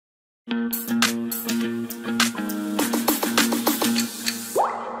Hi,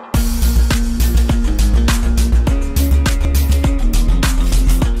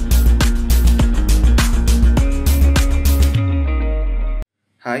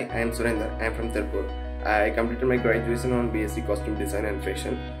 I am Surendar. I am from Tirupur. I completed my graduation on BSc Costume Design and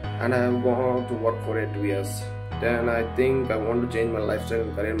Fashion, and I have gone to work for 2 years. Then I think I want to change my lifestyle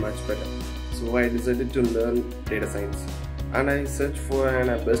and career much better. So I decided to learn data science, and I searched for an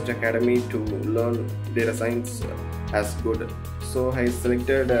best academy to learn data science as good. So I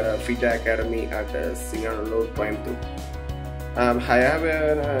selected FITA Academy at Singanallur, Coimbatore. I have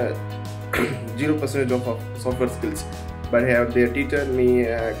a 0% of software skills, but they teach me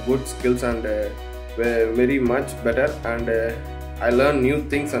good skills and were very much better, and I learned new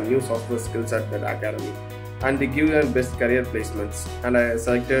things and new software skills at that academy, and they give you best career placements, and I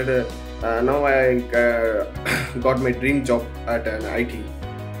selected now I got my dream job at an IT.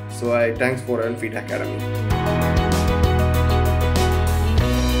 So I thanks for FITA Academy.